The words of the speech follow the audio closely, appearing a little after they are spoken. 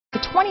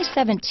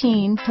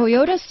2017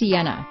 Toyota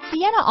Sienna.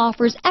 Sienna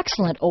offers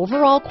excellent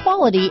overall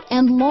quality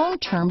and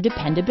long-term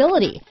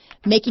dependability,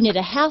 making it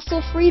a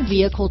hassle-free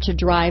vehicle to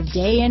drive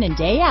day in and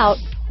day out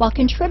while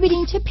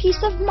contributing to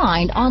peace of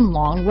mind on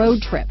long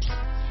road trips.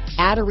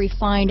 Add a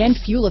refined and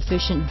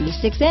fuel-efficient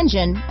V6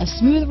 engine, a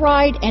smooth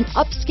ride, and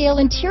upscale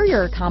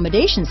interior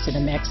accommodations to the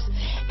mix,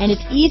 and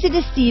it's easy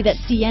to see that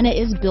Sienna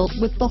is built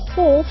with the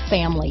whole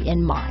family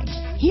in mind.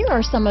 Here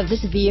are some of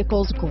this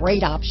vehicle's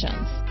great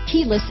options: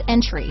 keyless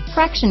entry,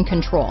 traction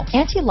control,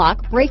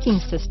 anti-lock braking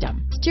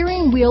system,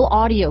 steering wheel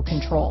audio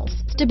controls,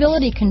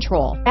 stability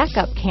control,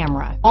 backup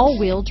camera,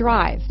 all-wheel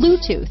drive,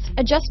 Bluetooth,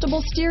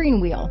 adjustable steering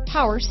wheel,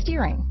 power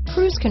steering,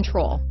 cruise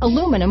control,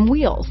 aluminum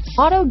wheels,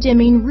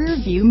 auto-dimming rear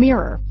view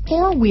mirror,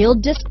 four-wheel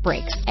disc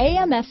brakes,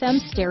 AM/FM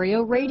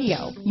stereo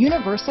radio,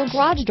 universal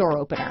garage door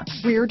opener,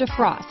 rear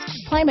defrost,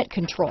 climate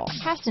control,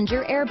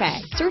 passenger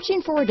airbag.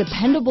 Searching for a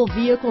dependable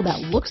vehicle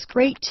that looks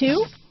great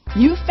too?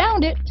 You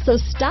found it, so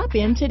stop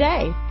in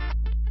today.